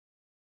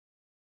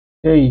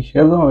Hey,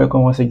 hello and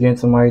welcome once again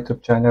to my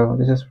YouTube channel.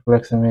 This is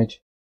Flex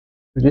Image.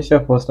 If this is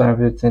your first time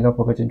visiting, don't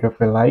forget to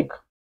drop a like.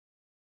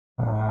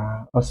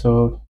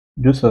 Also,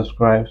 do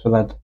subscribe so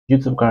that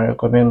YouTube can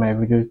recommend my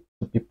video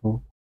to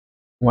people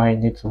who might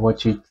need to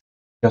watch it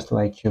just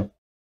like you.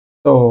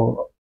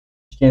 So,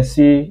 you can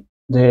see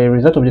the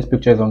result of this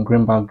picture is on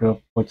green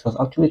backdrop, but it was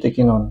actually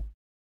taken on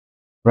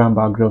brown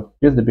backdrop.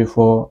 This is the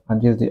before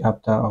and this is the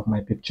after of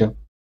my picture.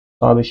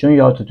 So, I'll be showing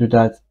you how to do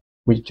that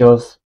with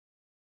just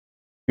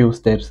few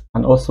steps,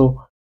 and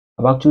also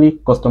I've actually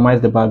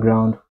customized the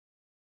background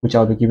which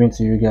I'll be giving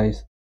to you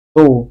guys.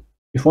 So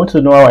if you want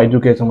to know how I do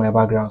get on my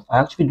backgrounds, I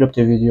actually dropped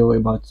a video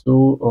about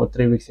 2 or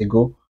 3 weeks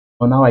ago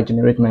on how I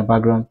generate my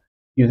background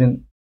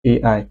using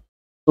AI.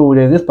 So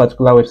there's this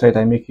particular website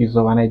I make use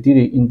of, and I did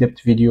an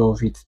in-depth video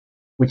of it,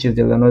 which is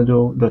the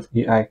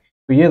Leonardo.ai.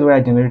 So here's where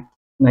I generate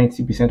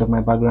 90% of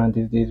my background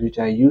these days, which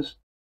I use.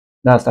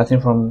 That's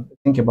starting from I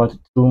think about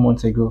 2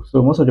 months ago.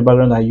 So most of the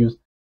background I use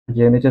are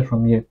generated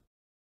from here.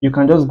 You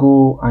can just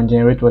go and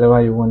generate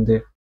whatever you want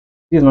there.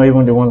 This is not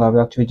even the one I've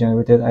actually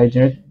generated.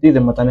 This is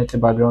a maternity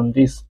background.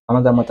 This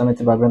another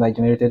maternity background I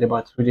generated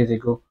about 2 days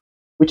ago,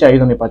 which I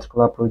use on a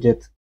particular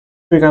project.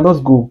 So you can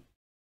just go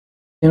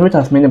generate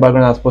as many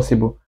backgrounds as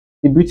possible.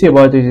 The beauty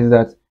about it is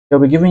that they'll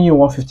be giving you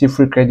 150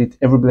 free credit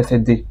every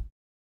blessed day.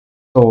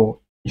 So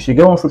if you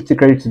get 150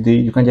 credit today,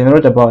 you can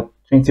generate about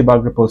 20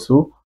 background or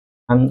so.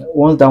 And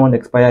once that one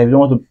expires, if you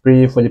don't want to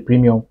pay for the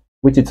premium,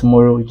 wait till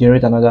tomorrow, you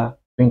generate another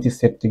 20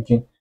 set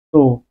again.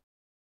 So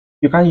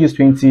you can't use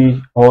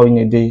 20 all in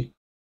a day.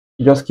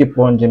 You just keep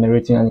on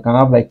generating, and you can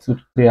have like 2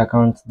 to 3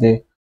 accounts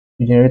there.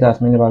 You generate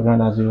as many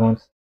background as you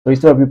want. So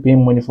instead of you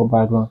paying money for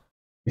background,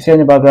 if you see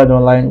any background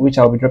online, which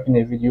I'll be dropping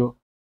a video,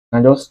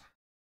 and just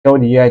tell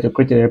the AI to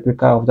create a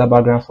replica of that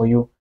background for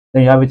you,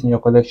 then you have it in your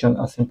collection,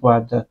 as simple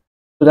as that.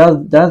 So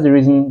that's the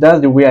reason,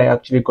 that's the way I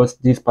actually got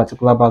this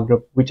particular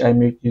backdrop which I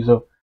make use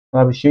of. And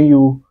I'll be showing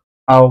you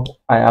how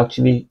I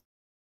actually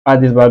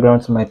add this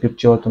background to my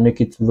picture to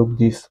make it look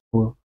this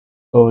cool.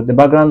 So the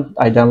background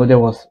I downloaded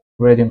was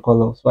red in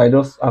color, so I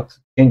just have to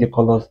change the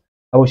colors.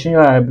 I will show you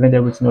how I blend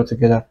everything all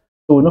together.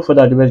 So no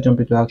further ado, let's jump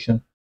into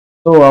action.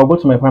 So I'll go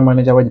to my file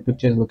manager where the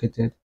picture is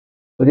located.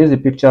 So this is the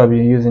picture I'll be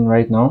using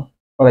right now.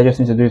 All I just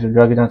need to do is to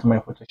drag it down to my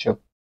Photoshop.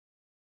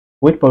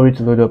 Wait for it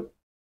to load up.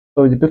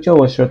 So the picture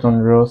was shot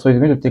on RAW, so it's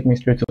going to take me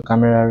straight to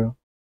camera raw.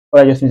 All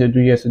I just need to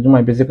do here is to do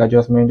my basic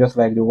adjustment, just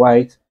like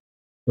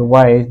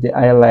the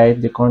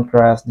highlight, the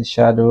contrast, the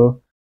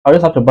shadow. I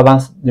just have to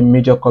balance the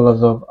major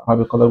colors of. I'll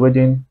be color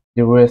grading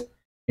the rest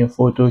in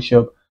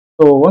Photoshop.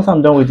 So once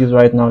I'm done with this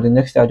right now, the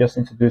next thing I just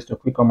need to do is to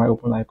click on my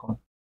open icon.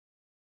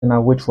 And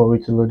I'll wait for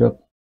it to load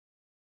up.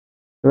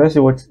 So let's see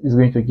what it's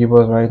going to give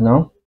us right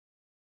now.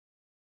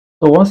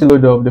 So once you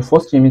load up, the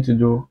first thing you need to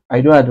do,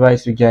 I do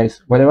advise you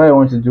guys, whatever you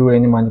want to do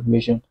any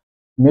manipulation,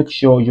 make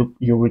sure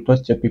you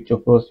retouch your picture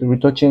first.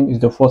 Retouching is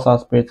the first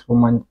aspect for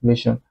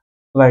manipulation.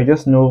 So I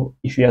just know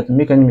if you have to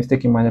make any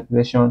mistake in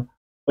manipulation,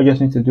 what you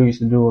just need to do is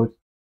to do it.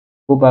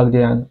 Go back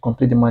there and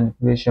complete the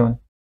manipulation.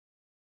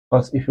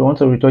 Because if you want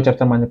to retouch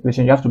after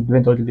manipulation, you have to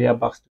blend all the layer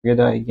backs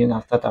together again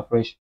and start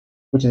afresh,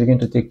 which is going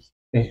to take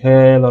a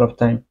hell lot of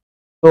time.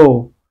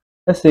 So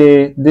let's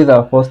say this is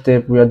our first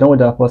step. We are done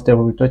with our first step.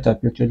 We retouch our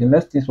picture. The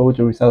next thing is for we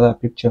to resize our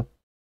picture.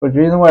 But the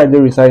reason why I do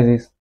resize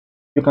is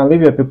you can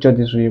leave your picture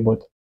this way,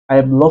 but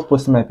I love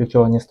posting my picture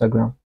on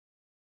Instagram.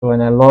 So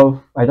and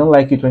I don't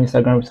like it when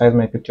Instagram resize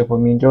my picture for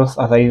me, just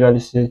as I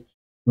usually say in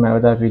my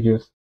other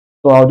videos.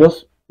 So I'll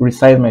just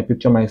resize my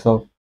picture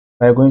myself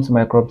by going to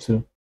my crop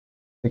tool.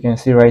 You can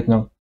see right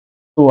now.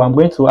 So I'm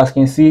going to, as you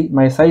can see,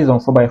 my size is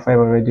on 4x5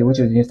 already, which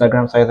is the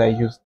Instagram size I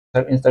use.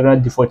 The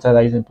Instagram default size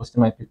I use in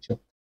posting my picture.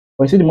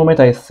 But you see, the moment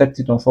I set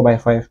it on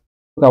 4x5,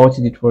 look at what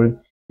it did for it.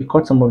 It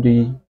cut some of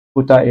the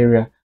footer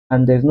area,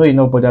 and there's no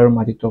enough border room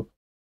at the top.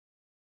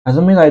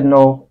 Assuming I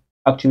now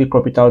actually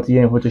crop it out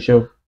here in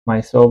Photoshop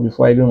myself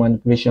before I do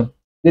manipulation,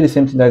 do the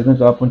same thing that is going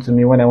to happen to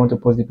me when I want to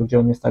post the picture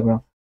on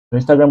Instagram. So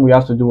Instagram, we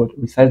have to do what?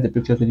 Resize the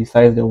picture to the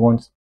size they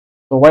want.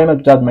 So why not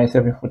do that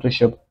myself in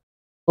Photoshop?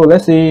 So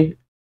let's say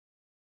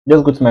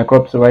just go to my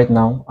crop tool right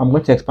now. I'm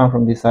going to expand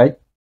from this side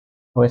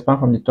or expand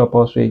from the top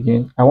also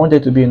again. I want there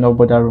to be enough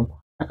border room.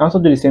 I can also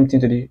do the same thing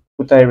to the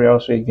footer area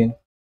also again.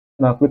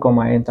 Now click on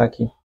my enter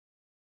key.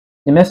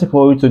 The next thing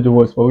for you to do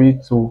was for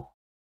you to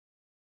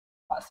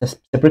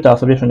separate our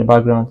subject from the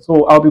background.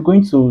 So I'll be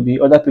going to the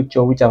other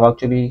picture which I've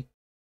actually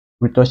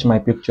retouched my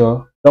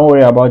picture. Don't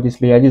worry about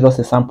this layer. This is just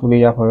a sample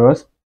layer for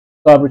us.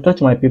 So I've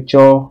retouched my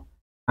picture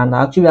and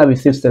I actually have a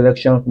safe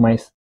selection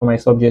for my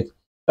subject.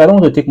 So I don't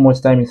want to take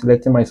much time in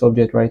selecting my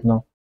subject right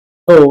now.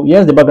 So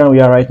here's the background we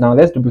are right now.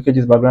 Let's duplicate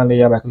this background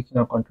layer by clicking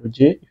on Ctrl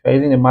J. If you're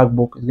using a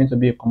MacBook, it's going to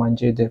be a Command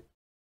J there.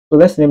 So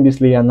let's name this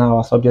layer now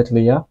our subject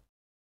layer.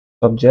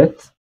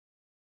 Subject.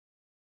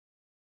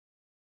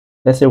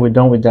 Let's say we're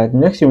done with that. The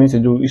next thing we need to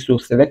do is to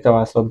select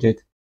our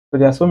subject. So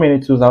there are so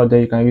many tools out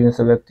there you can use in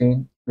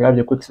selecting. We have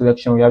the quick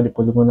selection, we have the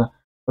polygonal.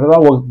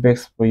 Whatever works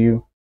best for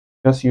you,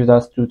 just use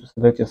that tool to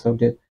select your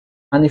subject.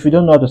 And if you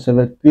don't know how to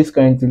select, please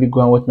kindly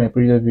go and watch my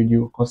previous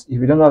video, because if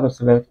you don't know how to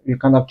select, you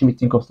can't actually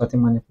think of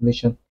starting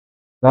manipulation.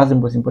 That's the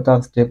most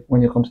important step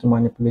when it comes to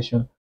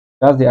manipulation.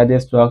 That's the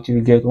hardest to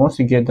actually get. Once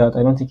you get that,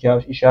 I don't think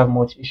you should have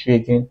much issue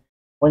again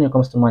when it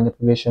comes to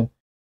manipulation.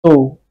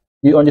 So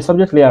on the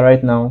subject layer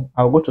right now,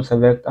 I'll go to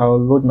select, I'll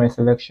load my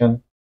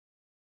selection.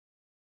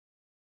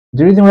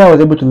 The reason why I was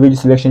able to load the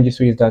selection this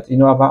way is that,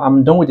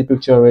 I'm done with the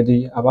picture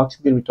already. I've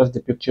actually retouched the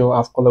picture,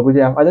 I've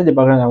collaborated, I've added the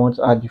background I want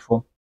to add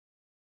before.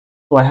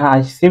 So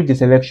I saved the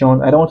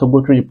selection. I don't want to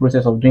go through the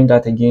process of doing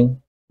that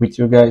again with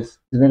you guys.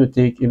 It's going to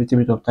take a little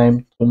bit of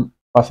time to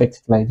perfect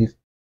it like this.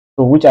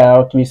 So which I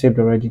actually saved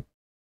already.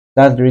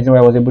 That's the reason why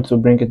I was able to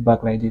bring it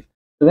back like this.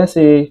 So let's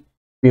say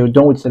we're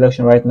done with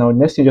selection right now.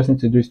 Next thing you just need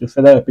to do is to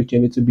feather your picture a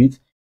little bit.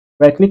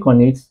 Right click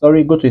on it.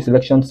 Sorry, go to a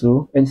selection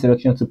tool, any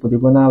selection to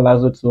polygonal,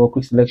 lasso tool, or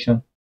quick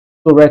selection.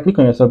 So right click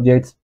on your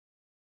subject,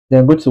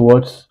 then go to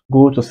what?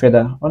 Go to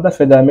feather. Under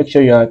feather, make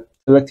sure you are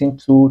selecting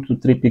 2 to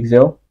 3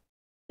 pixels,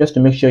 just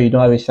to make sure you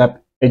don't have a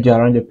sharp edge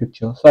around the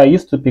picture. So I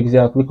use 2 pixels,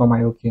 I'll click on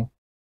my OK.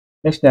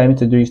 Next thing I need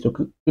to do is to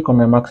click on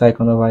my max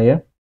icon over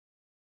here.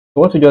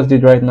 So what we just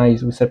did right now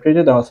is we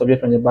separated our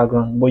subject from the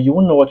background, but you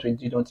won't know what we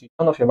did until you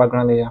turn off your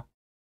background layer.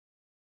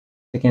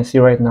 You can see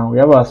right now, we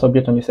have our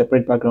subject on the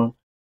separate background.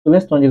 So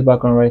let's turn this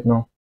background right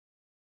now.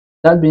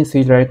 That being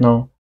said right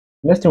now,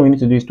 next thing we need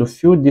to do is to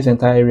fill this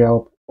entire area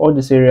up. All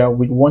this area,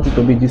 we want it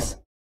to be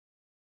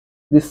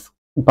this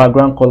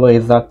background color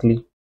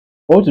exactly.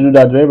 For you to do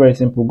that, very, very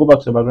simple. Go back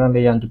to the background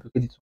layer and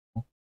duplicate it.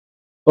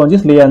 So on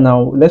this layer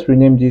now, let's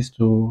rename this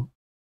to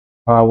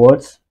our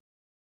words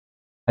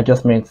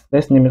adjustment.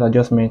 Let's name it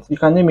adjustment. You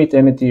can name it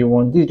anything you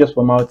want. This is just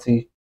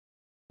formality.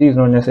 This is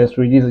not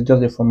necessary. This is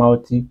just a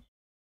formality,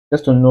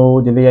 just to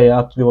know the layer you're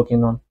actually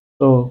working on.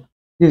 So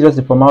this is just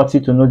the formality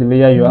to know the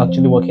layer you're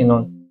actually working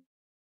on.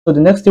 So the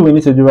next thing we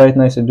need to do right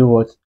now is to do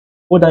what?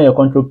 Hold down your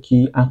control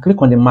key and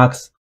click on the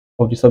max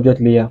of the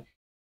subject layer.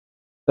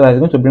 So it's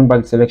going to bring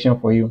back the selection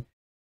for you.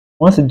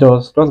 Once it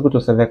does, just go to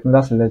select,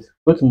 another select,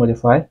 go to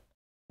modify,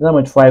 another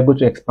modify, go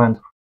to expand.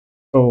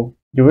 So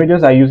the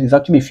radius I use is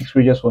actually a fixed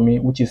radius for me,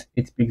 which is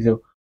 8 pixels.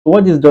 So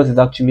what this does is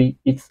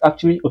it's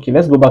actually okay.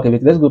 Let's go back a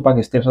bit. Let's go back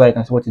a step so that I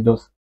can see what it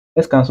does.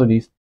 Let's cancel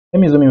this. Let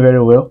me zoom in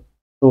very well.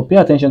 So pay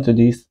attention to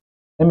this.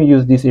 Let me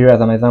use this area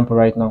as an example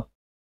right now.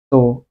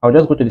 So I'll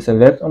just go to the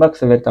select. Under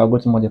select, I'll go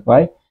to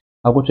modify.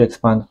 I'll go to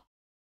expand.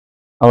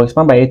 I'll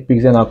expand by 8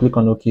 pixels and I'll click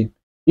on OK.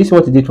 This is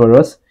what it did for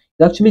us.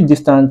 It actually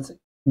distance,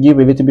 give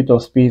a little bit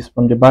of space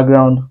from the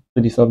background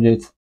to the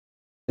subject,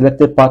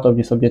 selected part of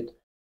the subject.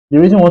 The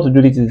reason we want to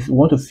do this is we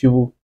want to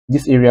fill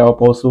this area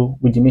up also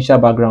with the initial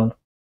background.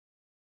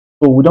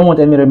 So we don't want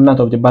any remnant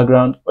of the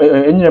background,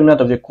 any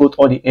remnant of the cloth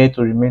or the hair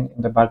to remain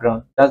in the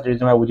background. That's the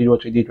reason why we did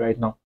what we did right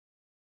now.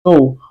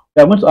 So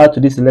we are going to add to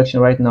this selection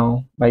right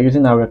now by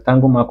using our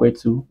rectangle marquee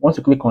tool. Once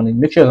you click on it,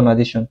 make sure it's an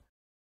addition.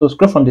 So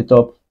scroll from the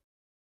top,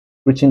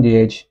 reaching the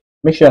edge.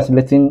 Make sure you're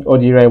selecting all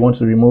the area I want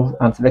to remove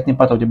and selecting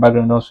part of the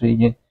background also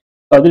again.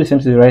 So I'll do the same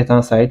to the right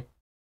hand side.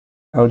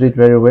 I'll do it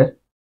very well.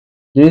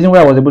 The reason why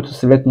I was able to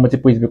select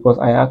multiple is because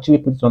I actually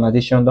put it on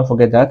addition. Don't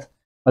forget that.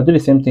 I'll do the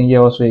same thing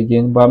here also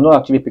again, but I'm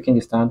not actually picking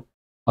the stand.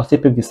 I'll still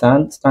pick the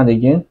stand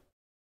again.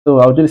 So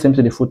I'll do the same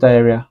to the footer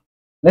area.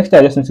 Next thing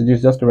I just need to do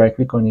is just to right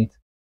click on it.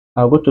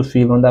 I'll go to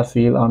fill, under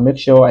fill. I'll make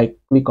sure I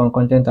click on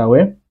content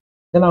aware.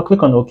 Then I'll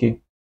click on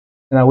OK.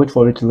 Then I'll wait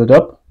for it to load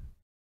up.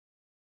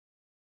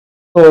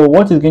 So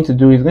what it's going to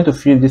do is going to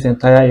fill this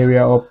entire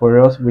area up for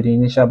us with the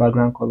initial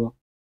background color.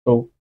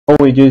 So all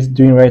we're just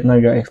doing right now,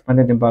 you're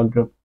expanding the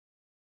backdrop.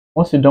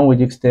 Once you're done with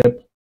this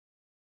step,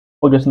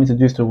 all we just need to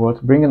do is to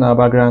what? Bring in our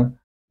background,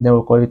 then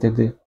we'll call it a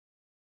day.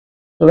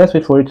 So let's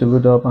wait for it to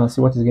load up and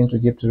see what it's going to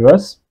give to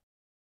us.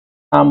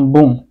 And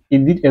boom,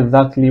 it did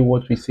exactly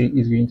what we say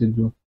it's going to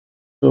do.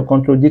 So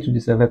Ctrl D to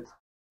deselect.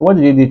 What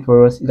did it do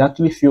for us? It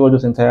actually filled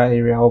those entire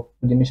area up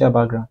with the initial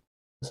background.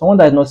 Someone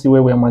that does not see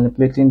where we are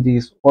manipulating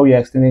this or we are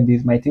extending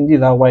this might think this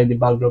is how wide the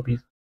backdrop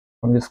is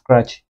from the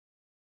scratch.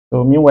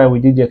 So meanwhile, we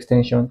did the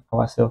extension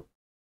ourselves.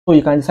 So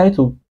you can decide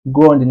to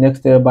go on the next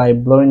step by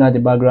blurring out the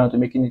background to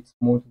making it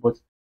smooth, but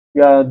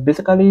we are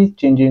basically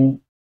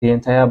changing the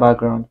entire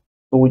background.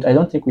 So I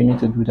don't think we need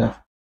to do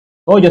that.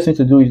 All we just need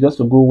to do is just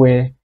to go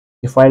where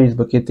the file is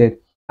located.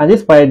 And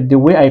this file, the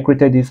way I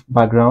created this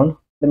background,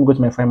 let me go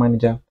to my file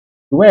manager.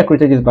 The way I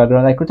created this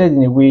background, I created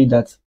in a way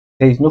that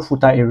there is no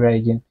footer area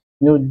again.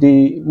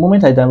 The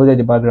moment I downloaded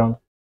the background,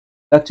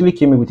 it actually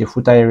came in with a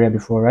footer area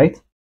before, right?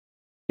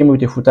 Came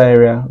with a footer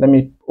area. Let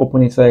me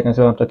open it so I can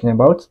see what I'm talking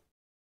about.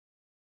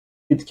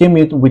 It came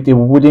in with a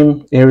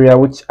wooden area,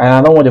 which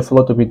I don't want the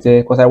floor to be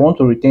there because I want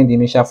to retain the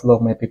initial flow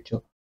of my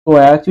picture. So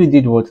I actually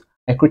did what?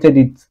 I created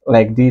it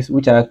like this,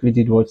 which I actually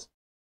did what?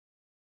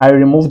 I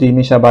removed the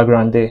initial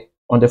background there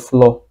on the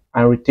floor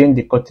and retained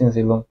the curtains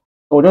alone.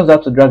 So we just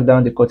have to drag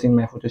down the curtain in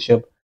my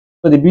Photoshop.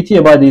 So the beauty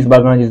about this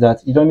background is that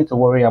you don't need to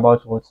worry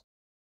about what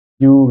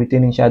you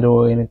retaining shadow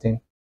or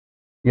anything.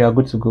 You are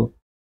good to go.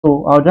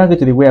 So I'll drag it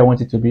to the way I want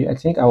it to be. I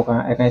think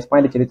I can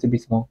expand it a little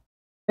bit more.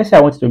 Let's say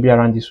I want it to be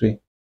around this way.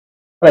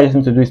 What I just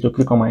need to do is to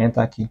click on my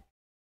enter key.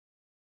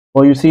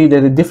 But you see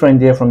there's a difference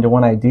there from the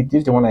one I did. This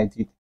is the one I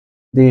did.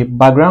 The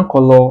background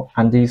color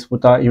and this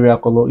footer area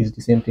color is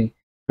the same thing.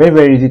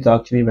 very easy to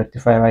actually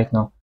rectify right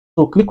now.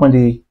 So click on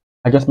the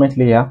adjustment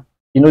layer.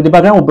 The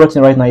background we brought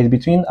in right now is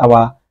between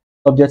our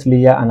subject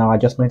layer and our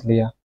adjustment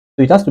layer,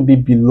 so it has to be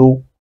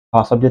below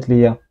our subject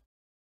layer.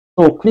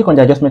 So click on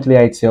the adjustment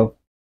layer itself,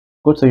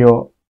 go to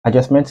your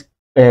adjustment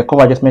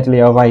cover adjustment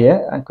layer over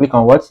here and click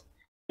on what?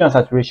 Click on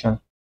saturation.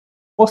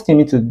 First thing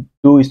you need to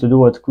do is to do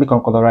what? Click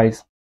on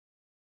colorize.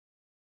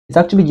 It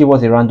actually gives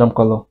us a random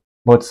color,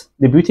 but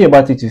the beauty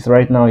about it is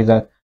right now is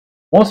that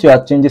once you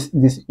are changing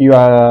this, you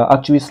are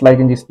actually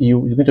sliding this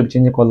hue, it's going to be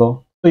changing color.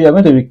 So you're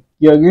going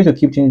to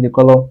keep changing the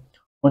color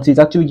until it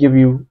actually give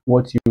you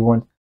what you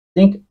want. I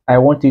think I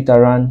want it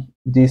around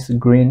this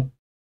green,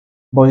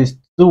 but it's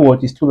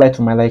too light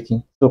for my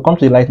liking. So come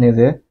to the lightness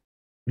there,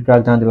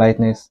 drag down the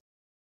lightness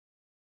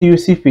till you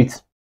see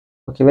fit.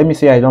 Okay, let me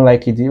say I don't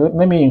like it.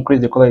 Let me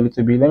increase the color a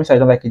little bit. Let me say I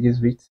don't like it this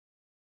bit.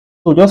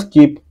 So just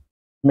keep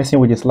messing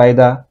with the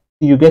slider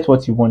till you get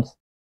what you want.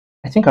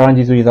 I think around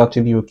this way is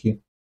actually okay.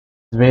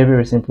 It's very,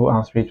 very simple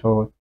and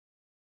straightforward.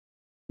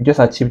 You just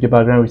achieve the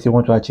background we still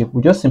want to achieve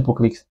with just simple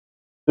clicks.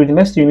 So the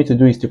next thing you need to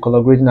do is to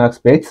color grading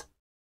aspect.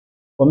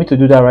 For me to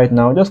do that right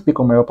now, just click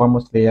on my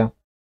uppermost layer.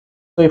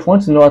 So if you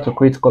want to know how to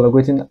create color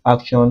grading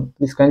action,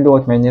 please kindly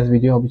watch my next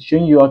video. I'll be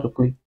showing you how to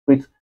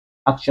create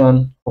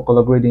action for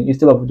color grading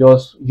instead of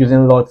just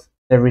using LUTs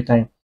every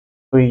time.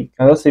 So you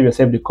can just save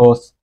yourself the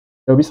cost.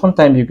 There will be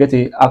sometimes you get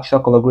a actual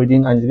color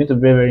grading and it's going to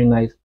be very, very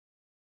nice,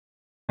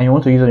 and you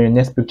want to use it on your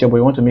next picture, but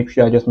you want to make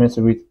sure adjustments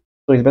to it.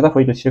 So it's better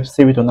for you to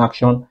save it on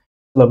action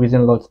instead of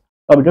using LUTs.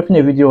 I'll be dropping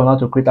a video on how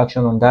to create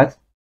action on that.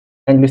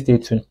 Kindly stay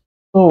tuned.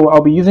 So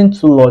I'll be using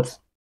two LUTs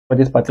for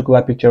this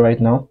particular picture right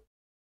now.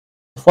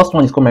 The first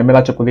one is called my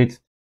Mela Chocolate. If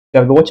you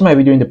have been watching my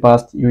video in the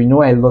past, you will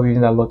know I love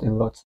using that LUT a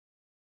lot.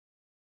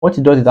 What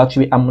it does is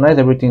actually harmonize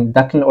everything,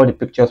 darken all the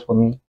pictures for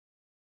me,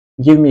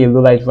 give me a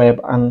low light vibe.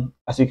 And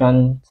as you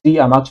can see,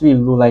 I'm actually a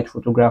low light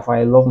photographer.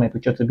 I love my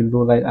picture to be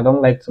low light. I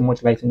don't like too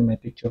much lighting in my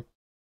picture.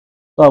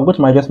 So I'll go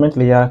to my adjustment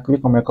layer,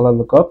 click on my color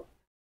lookup.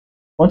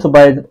 I want to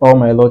buy all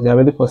my LUTs. They're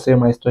ready for sale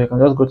in my store. You can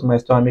just go to my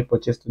store and make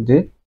purchase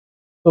today.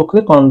 So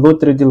click on load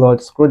 3D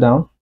LUT, scroll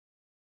down.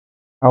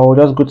 I will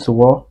just go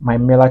to my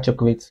Mela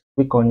Chocolate,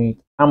 click on it,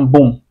 and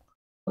boom.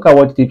 Look at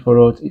what it did for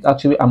us. It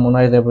actually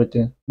harmonized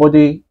everything. But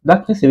the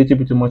darkness is a little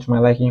bit too much for my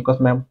liking because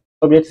my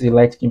subject is a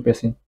light skin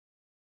person.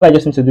 What I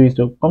just need to do is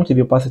to come to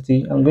the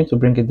opacity. I'm going to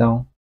bring it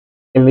down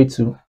a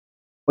little,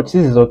 but this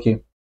is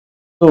okay.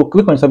 So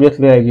click on subject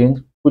layer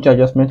again, put your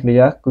adjustment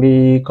layer,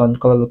 click on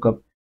color lookup.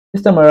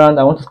 This time around,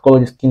 I want to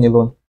color the skin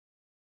alone.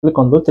 Click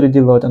on load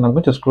 3D LUT and I'm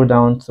going to scroll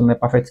down to my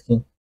perfect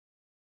skin.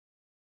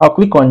 I'll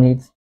click on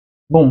it.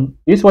 Boom.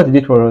 This is what it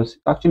did for us.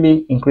 It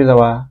actually increased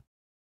our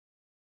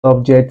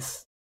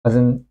subjects, as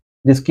in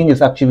the skin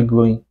is actually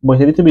glowing, but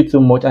it's a little bit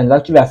too much and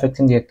it's actually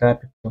affecting the entire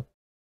picture.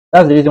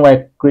 That's the reason why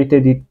I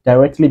created it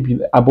directly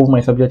above my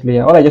subject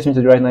layer. All I just need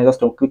to do right now is just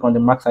to click on the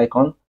max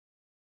icon.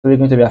 So it's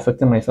going to be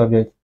affecting my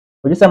subject.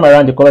 But this time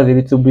around, the color is a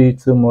little bit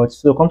too much.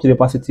 So come to the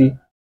opacity,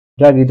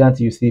 drag it down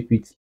till you see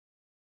fit,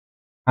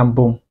 and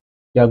boom,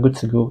 you are good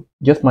to go.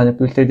 Just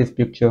manipulated this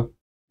picture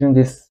using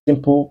this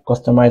simple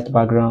customized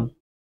background.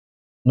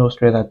 No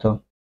stress at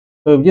all.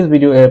 So if this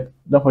video helped,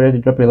 don't forget to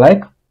drop a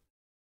like.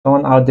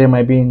 Someone out there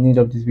might be in need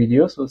of this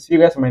video. So see you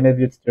guys in my next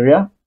video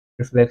tutorial.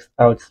 Reflex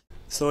out.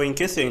 So in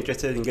case you're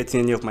interested in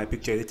getting any of my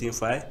picture editing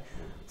file,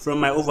 from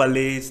my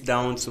overlays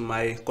down to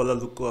my color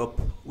lookup,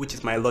 which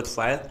is my LUT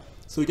file,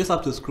 so you just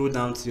have to scroll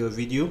down to your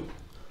video.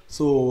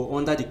 So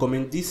under the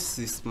comment, this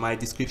is my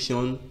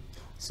description.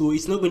 So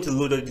it's not going to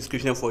load the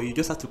description for you. You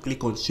just have to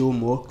click on show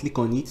more, click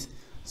on it.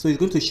 So it's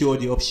going to show all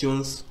the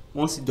options.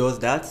 Once it does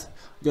that,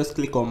 just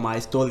click on my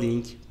store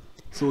link.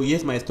 So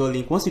here's my store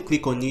link. Once you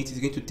click on it, it's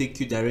going to take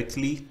you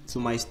directly to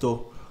my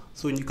store.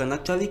 So you can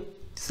actually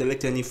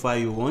select any file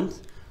you want.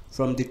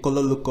 From the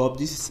color lookup,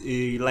 this is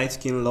a light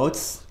skin LUT.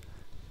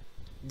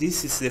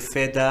 This is a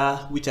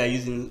feather which I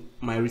use in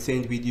my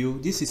recent video.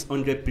 This is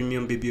 100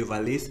 premium baby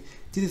overlays.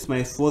 This is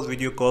my first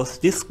video course.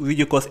 This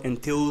video course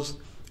entails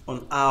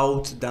on how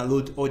to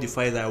download all the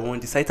files I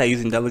want. The site I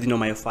use in downloading all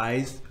my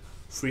files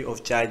free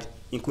of charge,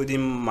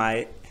 including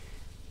my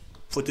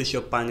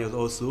Photoshop panels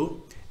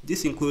also.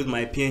 This includes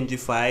my PNG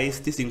files.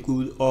 This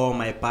includes all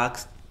my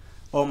packs,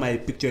 all my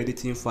picture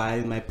editing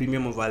files, my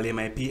premium overlay,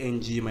 my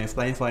PNG, my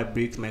flying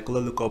fabrics, my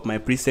color lookup, my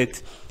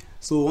presets.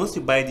 So once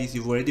you buy this,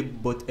 you've already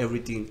bought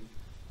everything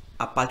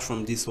apart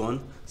from this one.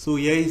 So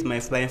here is my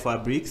flying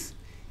fabrics.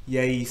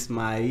 Here is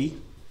my,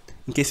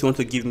 in case you want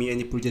to give me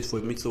any project for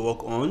me to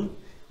work on.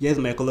 Here's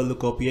my color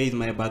lookup. Here is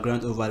my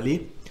background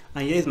overlay,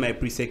 and here is my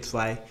preset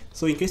file.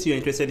 So in case you're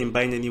interested in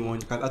buying anyone,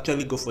 you can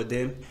actually go for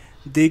them.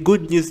 The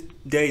good news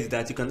there is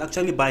that you can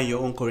actually buy your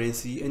own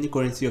currency, any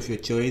currency of your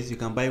choice. You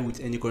can buy with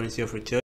any currency of your choice.